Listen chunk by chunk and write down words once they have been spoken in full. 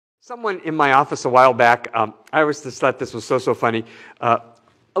Someone in my office a while back, I always just thought this was so funny.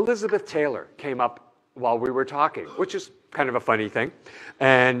 Elizabeth Taylor came up while we were talking, which is kind of a funny thing.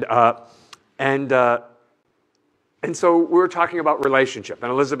 And so we were talking about relationship,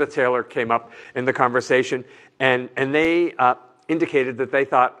 and Elizabeth Taylor came up in the conversation, and they indicated that they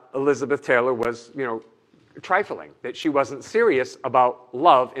thought Elizabeth Taylor was, trifling, that she wasn't serious about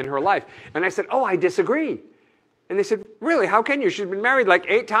love in her life. And I said, oh, I disagree. And they said, really, how can you? She's been married like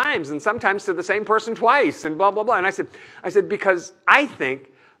 8 times, and sometimes to the same person twice, and blah, blah, blah. And I said, because I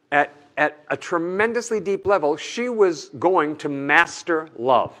think at a tremendously deep level, she was going to master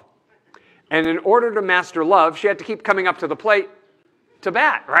love. And in order to master love, she had to keep coming up to the plate to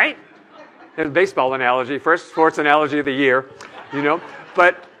bat, right? There's a baseball analogy, first sports analogy of the year,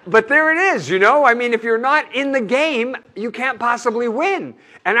 But there it is, I mean, if you're not in the game, you can't possibly win.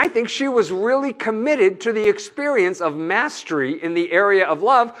 And I think she was really committed to the experience of mastery in the area of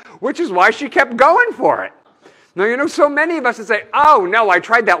love, which is why she kept going for it. Now, so many of us would say, oh, no, I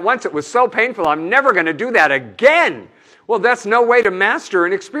tried that once. It was so painful. I'm never going to do that again. Well, that's no way to master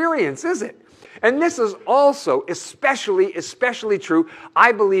an experience, is it? And this is also especially true,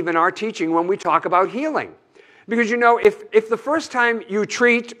 I believe, in our teaching when we talk about healing. Because, if the first time you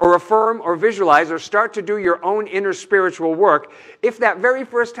treat or affirm or visualize or start to do your own inner spiritual work, if that very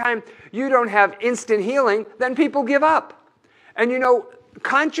first time you don't have instant healing, then people give up. And,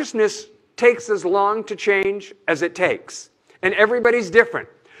 consciousness takes as long to change as it takes. And everybody's different.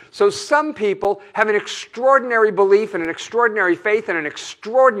 So some people have an extraordinary belief and an extraordinary faith and an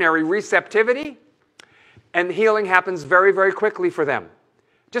extraordinary receptivity, and healing happens very, very quickly for them,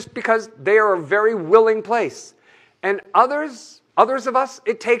 just because they are a very willing place. And others of us,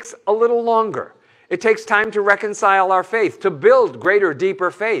 it takes a little longer. It takes time to reconcile our faith, to build greater, deeper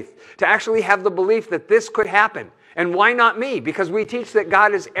faith, to actually have the belief that this could happen. And why not me? Because we teach that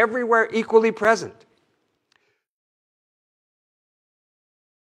God is everywhere equally present.